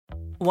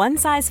One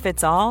size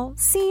fits all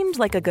seemed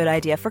like a good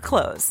idea for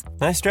clothes.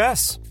 Nice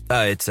dress.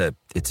 It's a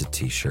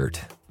t-shirt.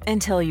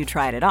 Until you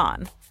tried it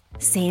on.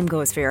 Same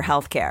goes for your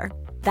healthcare.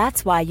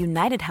 That's why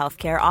United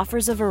Healthcare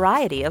offers a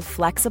variety of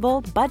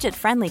flexible,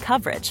 budget-friendly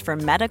coverage for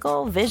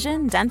medical,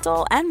 vision,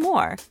 dental, and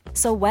more.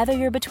 So whether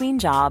you're between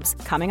jobs,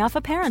 coming off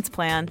a parent's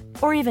plan,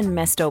 or even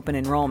missed open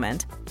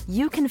enrollment,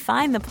 you can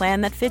find the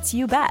plan that fits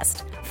you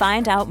best.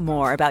 Find out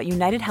more about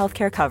United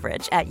Healthcare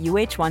coverage at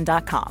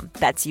uh1.com.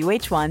 That's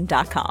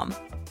uh1.com.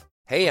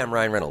 Hey, I'm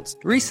Ryan Reynolds.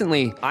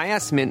 Recently, I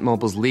asked Mint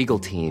Mobile's legal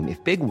team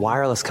if big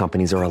wireless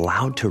companies are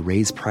allowed to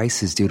raise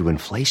prices due to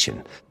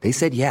inflation. They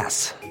said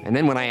yes. And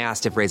then when I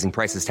asked if raising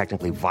prices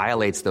technically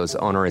violates those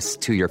onerous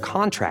two-year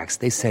contracts,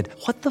 they said,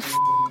 "What the f***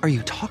 are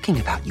you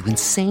talking about, you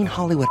insane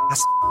Hollywood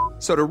ass?"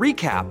 So to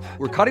recap,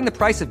 we're cutting the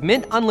price of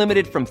Mint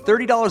Unlimited from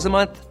 $30 a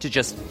month to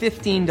just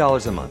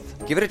 $15 a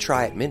month. Give it a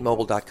try at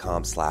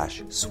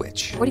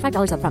mintmobile.com/switch.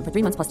 $45 up front for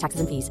 3 months plus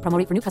taxes and fees. Promo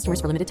rate for new customers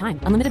for limited time.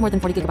 Unlimited more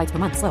than 40 gigabytes per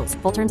month. Slows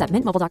full terms at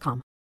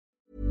mintmobile.com.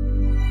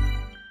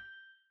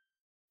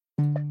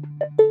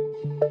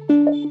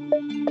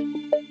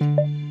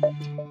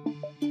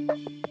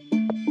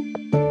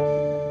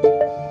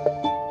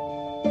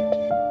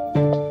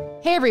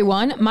 Hey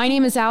everyone, my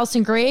name is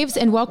Allison Graves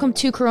and welcome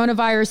to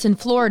Coronavirus in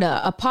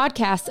Florida, a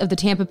podcast of the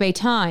Tampa Bay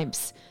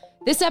Times.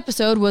 This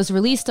episode was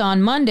released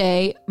on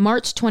Monday,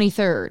 March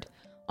 23rd.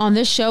 On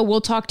this show,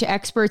 we'll talk to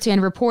experts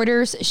and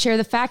reporters, share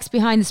the facts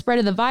behind the spread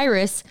of the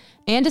virus,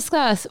 and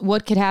discuss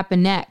what could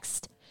happen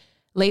next.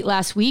 Late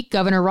last week,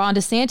 Governor Ron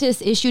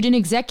DeSantis issued an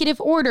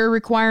executive order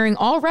requiring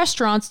all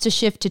restaurants to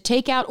shift to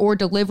takeout or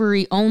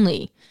delivery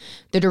only.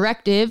 The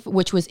directive,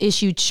 which was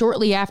issued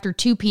shortly after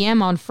 2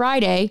 p.m. on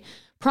Friday,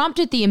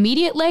 prompted the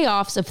immediate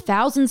layoffs of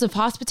thousands of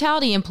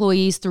hospitality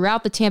employees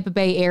throughout the Tampa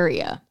Bay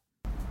area.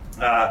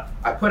 I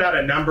put out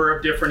a number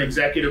of different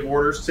executive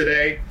orders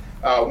today.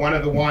 One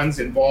of the ones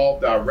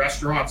involved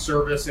restaurant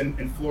service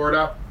in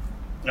Florida.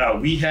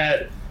 We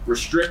had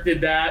restricted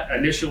that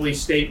initially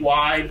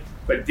statewide,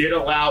 but did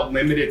allow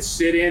limited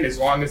sit-in as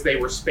long as they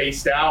were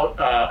spaced out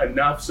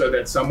enough so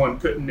that someone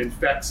couldn't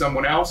infect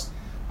someone else.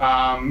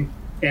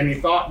 And the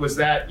thought was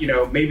that,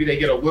 maybe they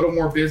get a little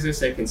more business,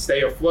 they can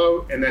stay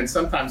afloat, and then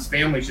sometimes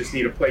families just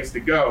need a place to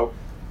go.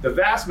 The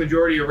vast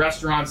majority of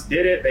restaurants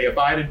did it. They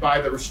abided by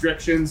the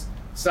restrictions.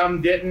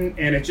 Some didn't,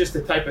 and it's just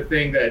the type of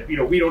thing that,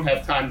 we don't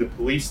have time to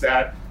police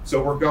that.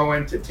 So we're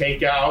going to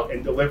takeout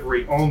and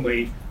delivery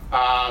only,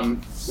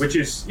 which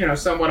is,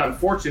 somewhat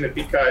unfortunate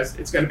because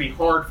it's going to be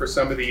hard for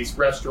some of these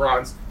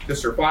restaurants to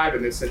survive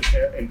in this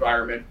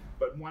environment.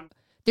 But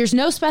There's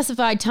no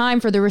specified time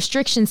for the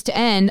restrictions to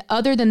end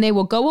other than they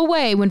will go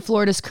away when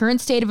Florida's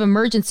current state of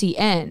emergency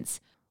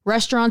ends.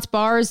 Restaurants,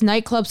 bars,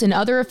 nightclubs, and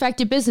other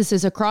affected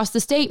businesses across the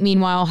state,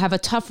 meanwhile, have a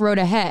tough road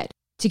ahead.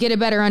 To get a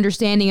better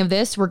understanding of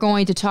this, we're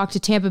going to talk to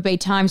Tampa Bay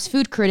Times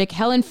food critic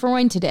Helen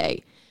Freund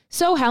today.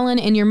 So, Helen,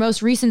 in your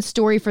most recent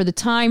story for the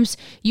Times,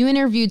 you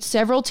interviewed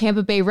several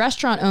Tampa Bay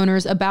restaurant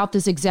owners about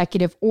this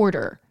executive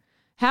order.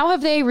 How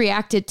have they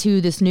reacted to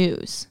this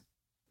news?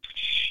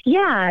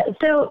 Yeah,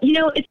 so,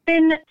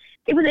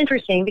 it was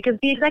interesting because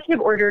the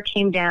executive order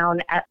came down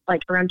at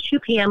around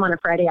 2 p.m. on a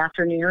Friday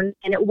afternoon,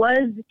 and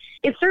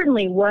it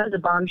certainly was a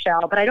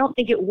bombshell, but I don't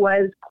think it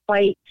was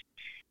quite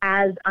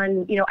as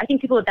I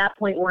think people at that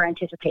point were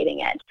anticipating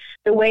it.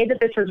 The way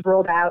that this has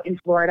rolled out in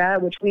Florida,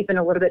 which we've been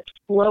a little bit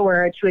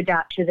slower to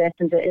adapt to this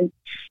and to,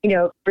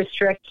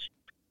 restrict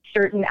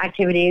certain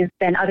activities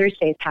than other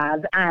states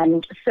have.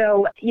 And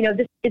so,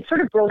 it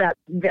sort of rolled out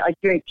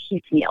very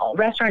piecemeal.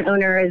 Restaurant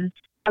owners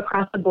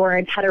across the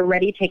board had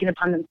already taken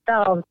upon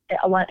themselves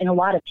in a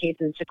lot of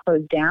cases to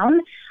close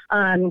down.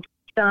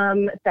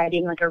 Some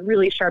citing a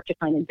really sharp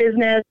decline in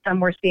business. Some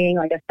were seeing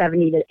a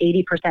 70 to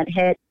 80%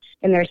 hit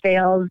in their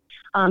sales.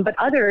 But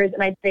others,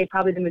 and I'd say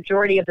probably the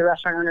majority of the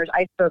restaurant owners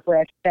I spoke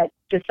with that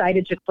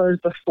decided to close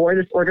before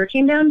this order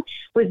came down,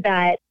 was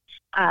that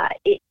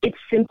it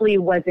simply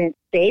wasn't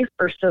safe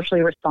or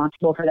socially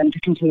responsible for them to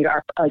continue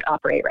to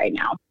operate right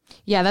now.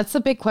 Yeah, that's the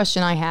big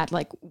question I had.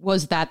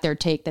 Was that their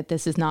take that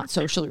this is not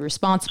socially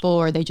responsible,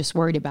 or are they just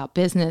worried about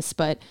business?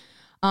 But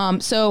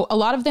so a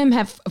lot of them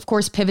have, of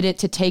course, pivoted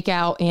to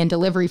takeout and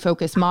delivery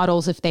focused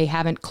models if they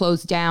haven't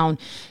closed down.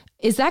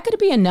 Is that going to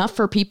be enough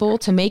for people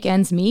to make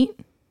ends meet?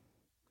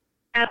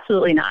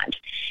 Absolutely not.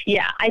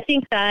 Yeah, I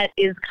think that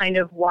is kind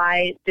of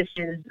why this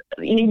is,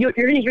 you're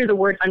going to hear the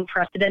word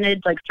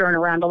unprecedented thrown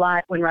around a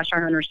lot when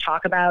restaurant owners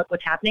talk about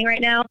what's happening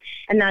right now.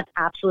 And that's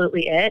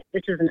absolutely it.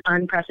 This is an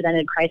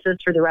unprecedented crisis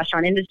for the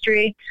restaurant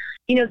industry.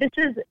 This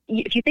is,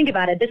 if you think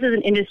about it, this is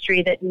an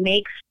industry that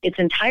makes its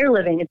entire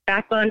living, its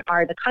backbone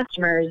are the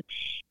customers,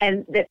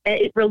 and that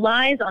it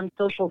relies on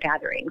social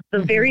gatherings, the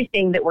very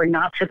thing that we're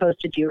not supposed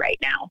to do right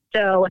now.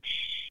 So,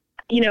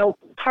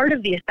 part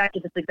of the effect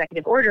of this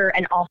executive order,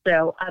 and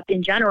also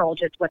in general,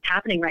 just what's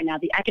happening right now,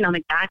 the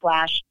economic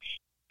backlash,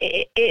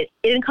 it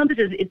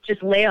encompasses, it's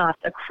just layoffs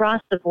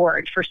across the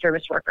board for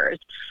service workers,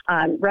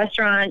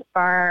 restaurant,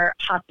 bar,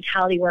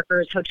 hospitality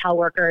workers, hotel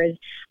workers,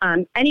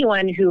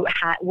 anyone who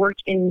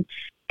worked in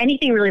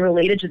anything really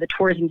related to the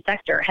tourism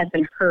sector has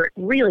been hurt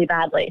really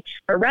badly.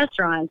 For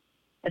restaurants,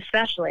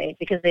 especially,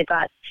 because they've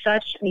got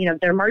such,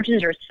 their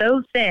margins are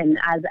so thin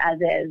as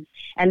is,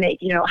 and they,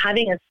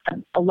 having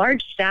a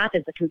large staff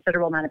is a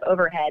considerable amount of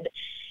overhead.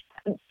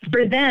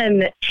 For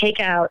them,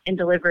 takeout and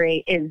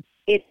delivery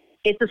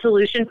it's a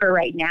solution for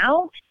right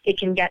now. It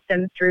can get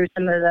them through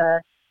some of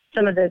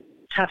the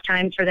tough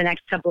times for the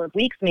next couple of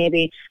weeks,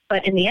 maybe.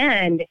 But in the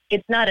end,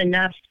 it's not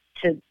enough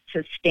to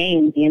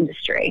sustain the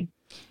industry.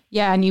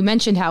 Yeah, and you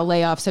mentioned how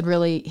layoffs had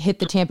really hit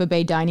the Tampa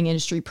Bay dining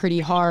industry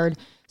pretty hard.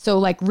 So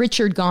like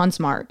Richard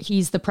Gonsmart,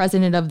 he's the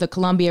president of the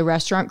Columbia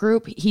Restaurant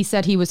Group. He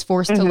said he was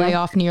forced to lay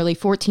off nearly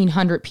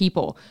 1,400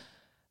 people.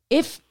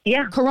 If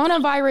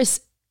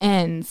coronavirus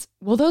ends,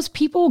 will those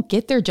people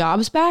get their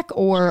jobs back,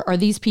 or are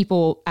these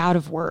people out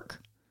of work?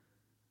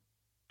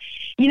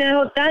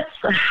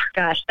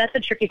 That's a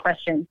tricky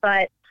question.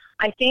 But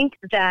I think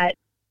that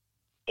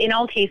in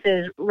all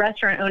cases,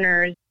 restaurant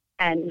owners,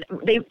 and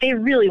they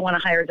really want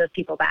to hire those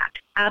people back.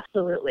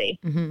 Absolutely.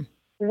 Mm-hmm.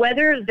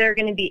 Whether they're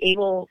going to be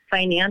able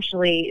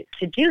financially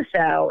to do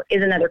so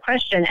is another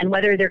question. And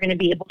whether they're going to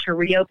be able to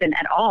reopen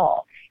at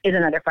all is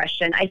another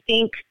question. I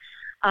think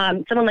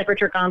someone like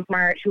Richard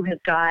Gonsmart, who has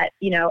got,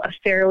 a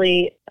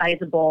fairly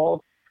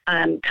sizable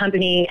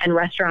company and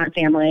restaurant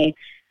family,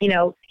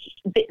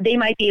 they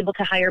might be able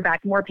to hire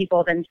back more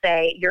people than,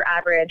 say, your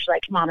average,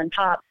 like, mom and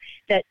pop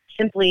that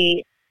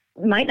simply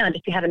might not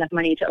just have enough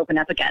money to open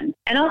up again.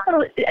 And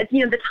also,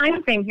 the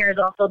time frame here is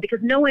also because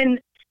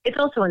it's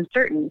also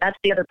uncertain. That's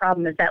the other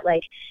problem, is that,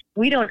 like,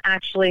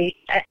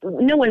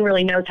 no one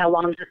really knows how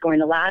long this is going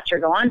to last or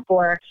go on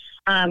for,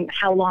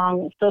 how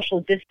long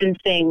social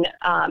distancing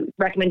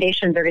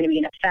recommendations are going to be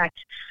in effect.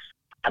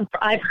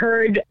 I've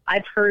heard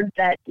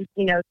that,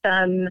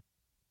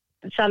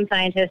 some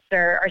scientists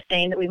are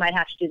saying that we might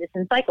have to do this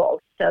in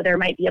cycles. So there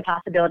might be a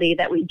possibility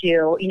that we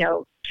do,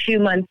 2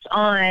 months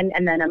on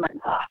and then a month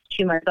off,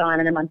 2 months on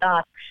and a month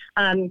off.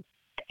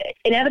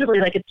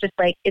 Inevitably,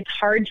 it's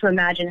hard to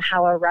imagine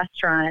how a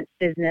restaurant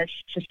business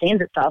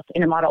sustains itself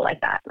in a model like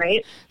that,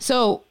 right?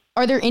 So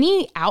are there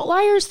any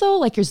outliers, though?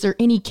 Like, is there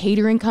any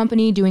catering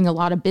company doing a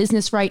lot of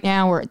business right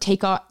now, or a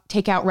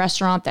takeout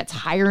restaurant that's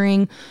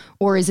hiring,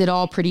 or is it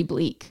all pretty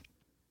bleak?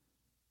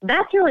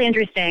 That's really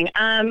interesting.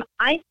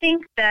 I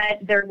think that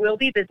there will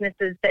be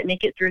businesses that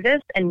make it through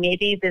this, and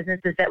maybe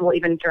businesses that will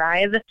even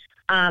thrive.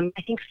 I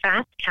think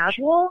fast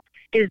casual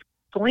is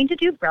going to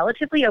do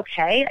relatively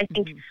okay. I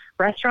think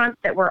restaurants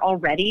that were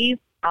already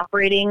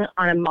operating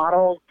on a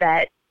model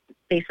that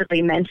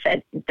basically meant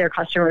that their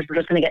customers were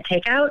just going to get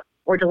takeout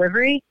or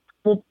delivery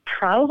will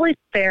probably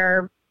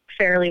fare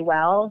fairly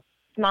well.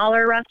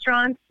 Smaller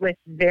restaurants with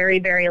very,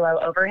 very low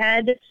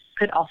overhead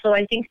could also,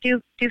 I think,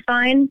 do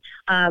fine.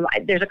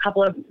 There's a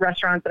couple of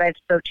restaurants that I've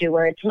spoke to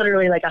where it's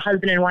literally like a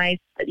husband and wife,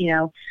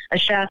 a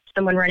chef,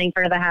 someone running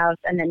front of the house,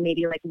 and then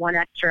maybe like one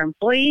extra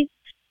employee.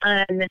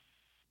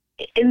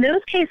 In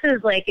those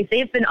cases, like, if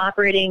they've been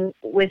operating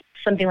with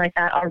something like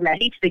that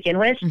already to begin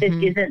with, this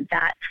isn't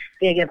that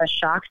big of a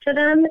shock to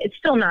them. It's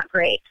still not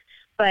great,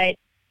 but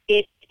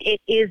it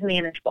is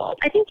manageable.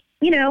 I think,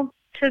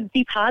 to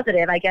be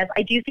positive, I guess,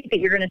 I do think that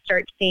you're going to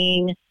start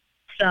seeing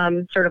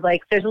some sort of,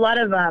 like, there's a lot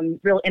of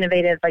real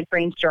innovative, like,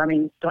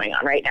 brainstorming going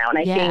on right now.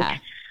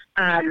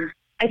 And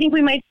I think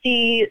we might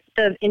see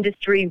the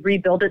industry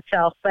rebuild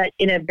itself, but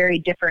in a very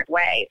different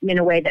way, in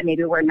a way that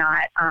maybe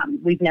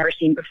we've never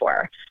seen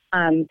before.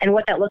 And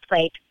what that looks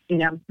like, who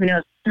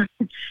knows?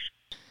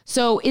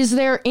 So is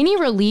there any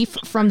relief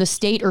from the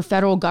state or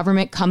federal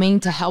government coming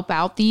to help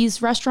out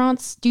these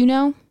restaurants? Do you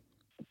know?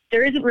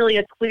 There isn't really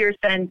a clear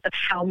sense of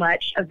how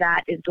much of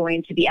that is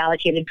going to be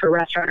allocated for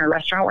restaurant or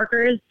restaurant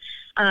workers.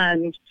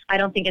 I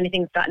don't think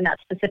anything's gotten that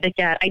specific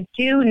yet. I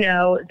do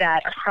know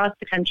that across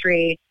the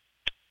country,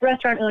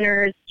 restaurant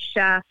owners,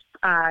 chefs,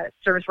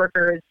 service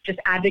workers, just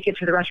advocates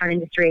for the restaurant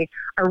industry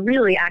are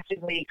really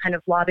actively kind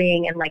of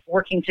lobbying and, like,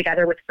 working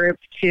together with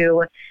groups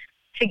to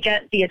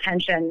get the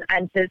attention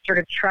and to sort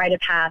of try to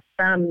pass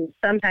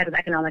some type of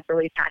economic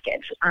relief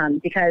package.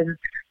 Because,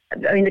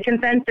 I mean, the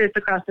consensus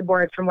across the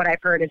board from what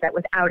I've heard is that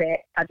without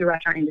it, the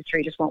restaurant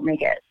industry just won't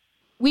make it.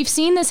 We've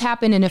seen this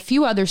happen in a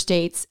few other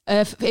states.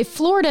 If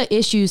Florida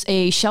issues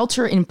a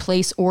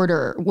shelter-in-place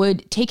order,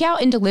 would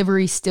takeout and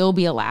delivery still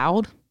be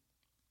allowed?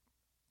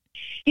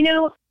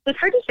 It's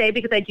hard to say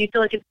because I do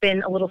feel like it's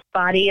been a little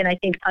spotty, and I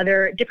think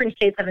different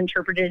states have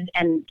interpreted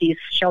and these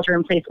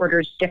shelter-in-place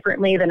orders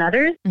differently than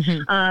others.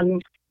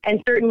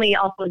 And certainly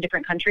also in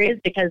different countries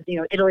because,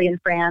 Italy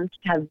and France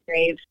have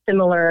very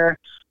similar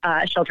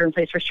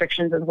shelter-in-place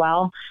restrictions as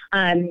well.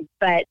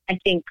 But I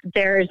think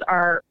theirs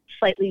are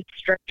slightly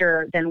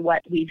stricter than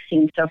what we've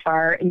seen so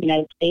far in the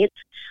United States.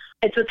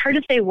 So it's hard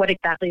to say what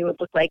exactly it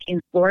would look like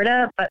in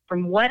Florida, but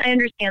from what I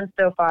understand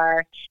so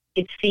far,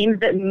 it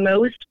seems that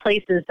most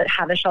places that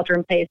have a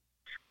shelter-in-place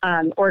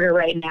order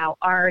right now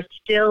are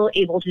still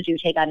able to do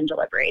takeout and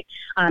delivery.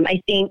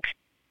 I think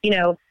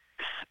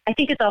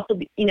it's also,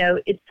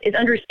 it's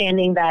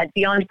understanding that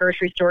beyond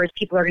grocery stores,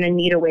 people are going to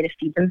need a way to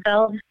feed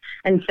themselves.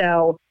 And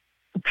so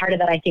part of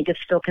that, I think, is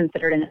still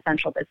considered an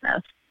essential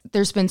business.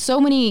 There's been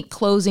so many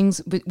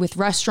closings with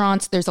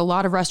restaurants. There's a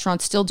lot of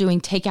restaurants still doing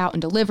takeout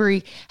and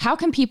delivery. How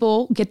can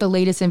people get the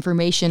latest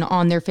information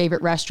on their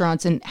favorite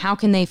restaurants, and how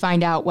can they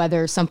find out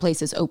whether some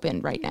place is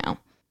open right now?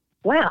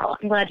 Well,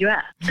 I'm glad you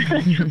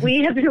asked.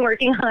 We have been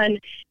working on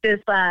this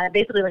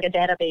basically like a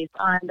database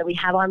that we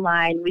have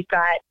online. We've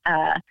got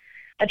a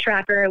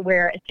tracker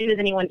where as soon as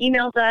anyone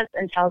emails us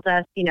and tells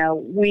us,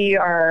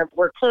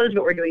 we're closed,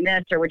 but we're doing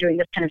this, or we're doing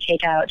this kind of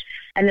takeout,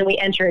 and then we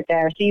enter it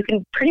there. So you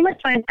can pretty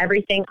much find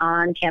everything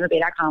on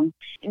TampaBay.com.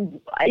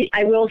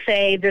 I will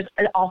say there's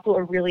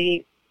also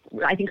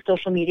I think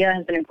social media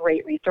has been a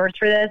great resource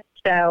for this.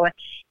 So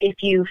if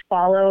you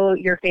follow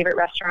your favorite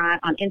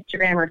restaurant on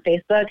Instagram or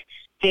Facebook,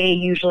 they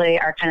usually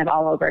are kind of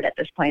all over it at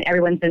this point.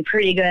 Everyone's been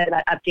pretty good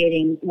about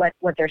updating what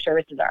their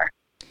services are.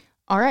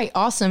 All right.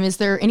 Awesome. Is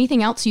there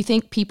anything else you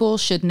think people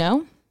should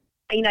know?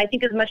 I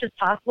think as much as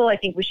possible, I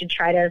think we should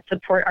try to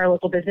support our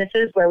local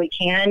businesses where we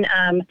can.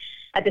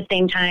 At the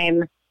same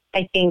time,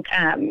 I think,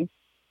 I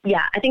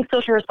think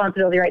social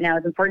responsibility right now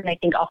is important. I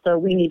think also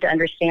we need to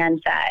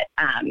understand that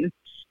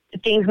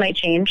things might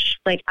change.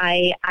 Like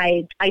I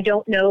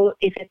don't know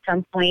if at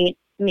some point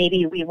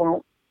maybe we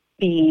won't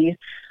be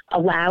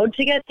allowed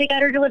to get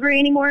takeout or delivery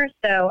anymore.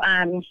 So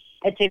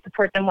I'd say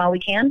support them while we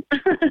can.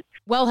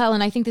 Well,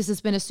 Helen, I think this has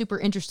been a super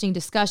interesting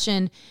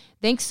discussion.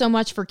 Thanks so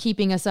much for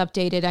keeping us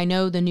updated. I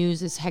know the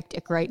news is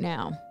hectic right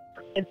now.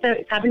 It's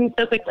happening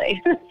so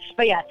quickly.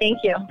 But yeah,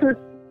 thank you.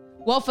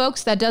 Well,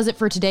 folks, that does it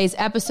for today's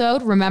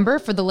episode. Remember,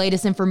 for the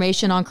latest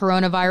information on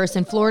coronavirus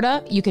in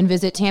Florida, you can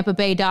visit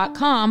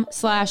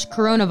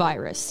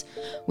tampabay.com/coronavirus.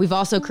 We've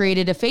also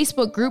created a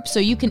Facebook group so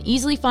you can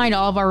easily find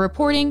all of our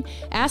reporting,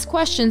 ask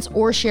questions,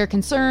 or share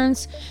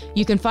concerns.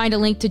 You can find a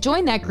link to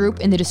join that group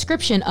in the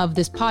description of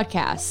this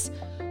podcast.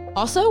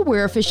 Also,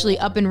 we're officially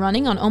up and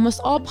running on almost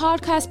all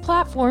podcast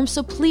platforms,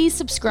 so please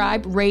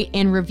subscribe, rate,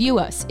 and review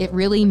us. It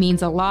really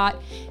means a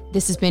lot.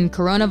 This has been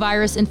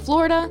Coronavirus in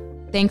Florida.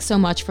 Thanks so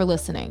much for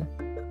listening.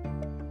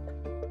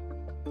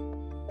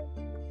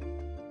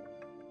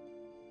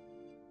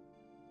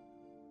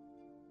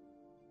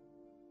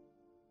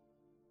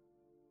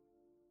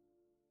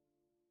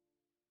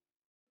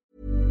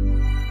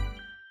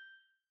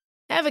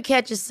 Ever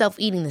catch yourself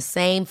eating the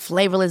same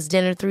flavorless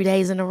dinner 3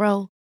 days in a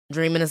row?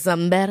 Dreaming of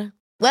something better?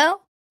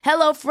 Well,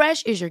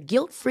 HelloFresh is your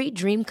guilt-free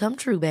dream come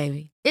true,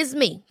 baby. It's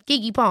me,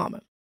 Keke Palmer.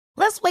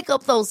 Let's wake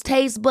up those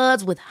taste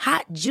buds with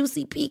hot,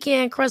 juicy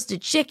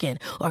pecan-crusted chicken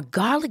or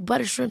garlic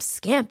butter shrimp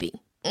scampi.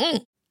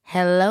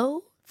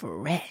 Hello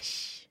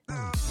Fresh.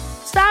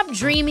 Stop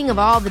dreaming of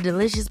all the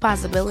delicious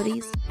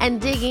possibilities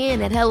and dig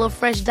in at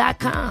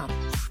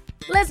HelloFresh.com.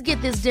 Let's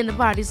get this dinner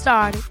party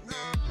started.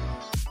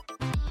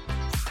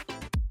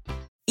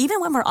 Even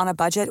when we're on a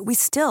budget, we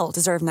still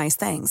deserve nice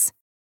things.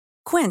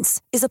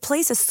 Quince is a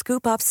place to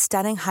scoop up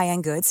stunning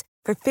high-end goods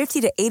for 50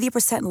 to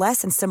 80%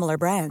 less than similar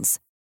brands.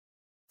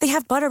 They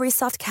have buttery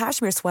soft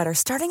cashmere sweaters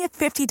starting at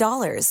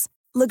 $50,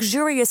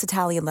 luxurious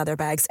Italian leather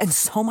bags, and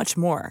so much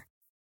more.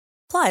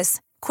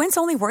 Plus, Quince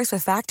only works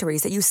with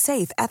factories that use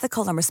safe,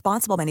 ethical, and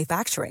responsible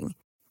manufacturing.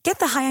 Get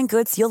the high-end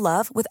goods you'll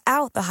love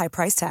without the high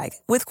price tag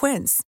with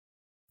Quince.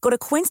 Go to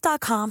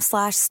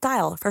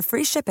quince.com/style for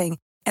free shipping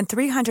and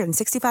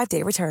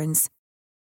 365-day returns.